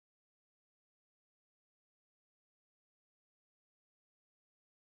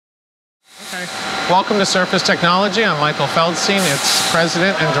Okay. Welcome to Surface Technology. I'm Michael Feldstein, its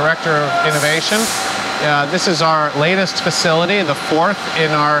President and Director of Innovation. This is our latest facility, the fourth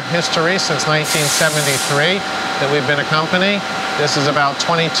in our history since 1973 that we've been a company. This is about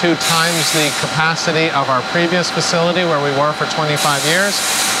 22 times the capacity of our previous facility where we were for 25 years.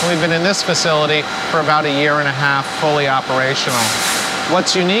 And we've been in this facility for about a year and a half fully operational.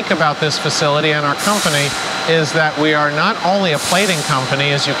 What's unique about this facility and our company is that we are not only a plating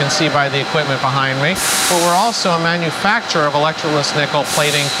company, as you can see by the equipment behind me, but we're also a manufacturer of electroless nickel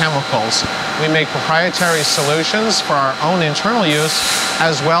plating chemicals. We make proprietary solutions for our own internal use,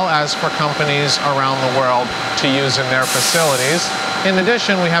 as well as for companies around the world to use in their facilities. In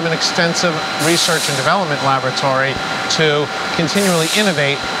addition, we have an extensive research and development laboratory to continually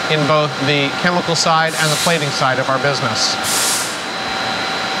innovate in both the chemical side and the plating side of our business.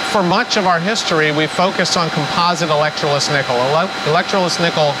 For much of our history, we focused on composite electroless nickel. Electroless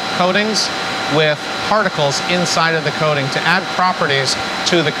nickel coatings with particles inside of the coating to add properties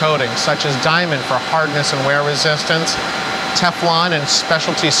to the coating, such as diamond for hardness and wear resistance, Teflon and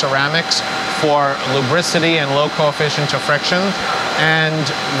specialty ceramics for lubricity and low coefficient of friction. And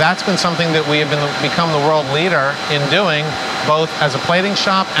that's been something that we have become the world leader in doing, both as a plating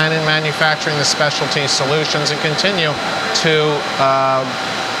shop and in manufacturing the specialty solutions, and continue to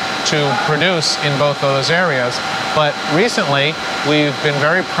produce in both those areas. But recently, we've been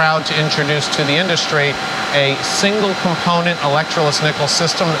very proud to introduce to the industry a single component electroless nickel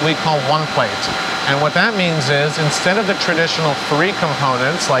system that we call OnePlate. And what that means is, instead of the traditional three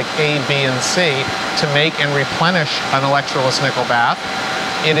components like A, B, and C to make and replenish an electroless nickel bath,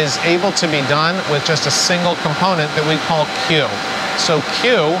 it is able to be done with just a single component that we call Q. So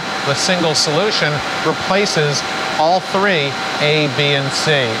Q, the single solution, replaces all three, A, B, and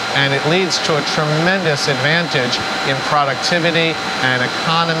C, and it leads to a tremendous advantage in productivity and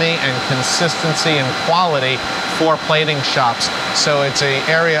economy and consistency and quality for plating shops. So it's an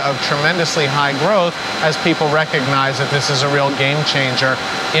area of tremendously high growth as people recognize that this is a real game changer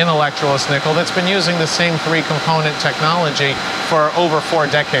in electroless nickel that's been using the same three-component technology for over 4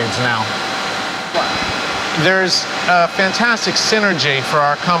 decades now. There's a fantastic synergy for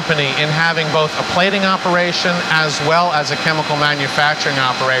our company in having both a plating operation as well as a chemical manufacturing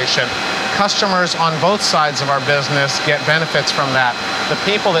operation. Customers on both sides of our business get benefits from that. The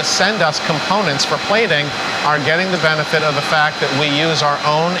people that send us components for plating are getting the benefit of the fact that we use our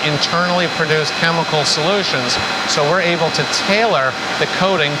own internally produced chemical solutions, so we're able to tailor the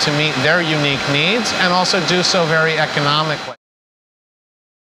coating to meet their unique needs and also do so very economically.